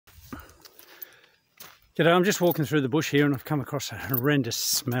G'day, I'm just walking through the bush here and I've come across a horrendous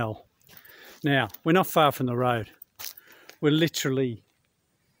smell. Now, we're not far from the road. We're literally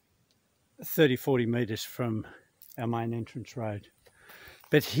 30-40 metres from our main entrance road.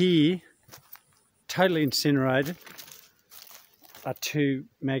 But here, totally incinerated, are two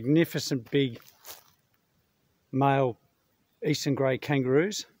magnificent big male eastern grey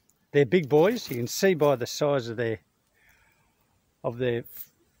kangaroos. They're big boys. You can see by the size of their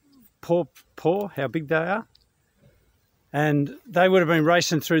paw how big they are, and they would have been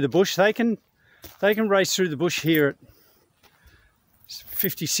racing through the bush. They can race through the bush here at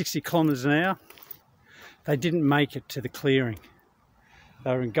 50-60 kilometres an hour. They didn't make it to the clearing.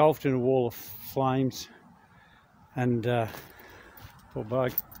 They were engulfed in a wall of flames, and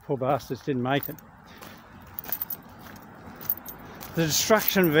poor bastards didn't make it. The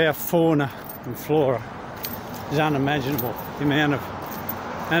destruction of our fauna and flora is unimaginable. The amount of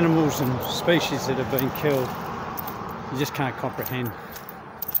animals and species that have been killed, you just can't comprehend.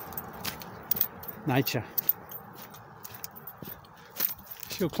 Nature.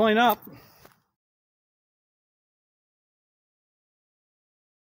 She'll clean up.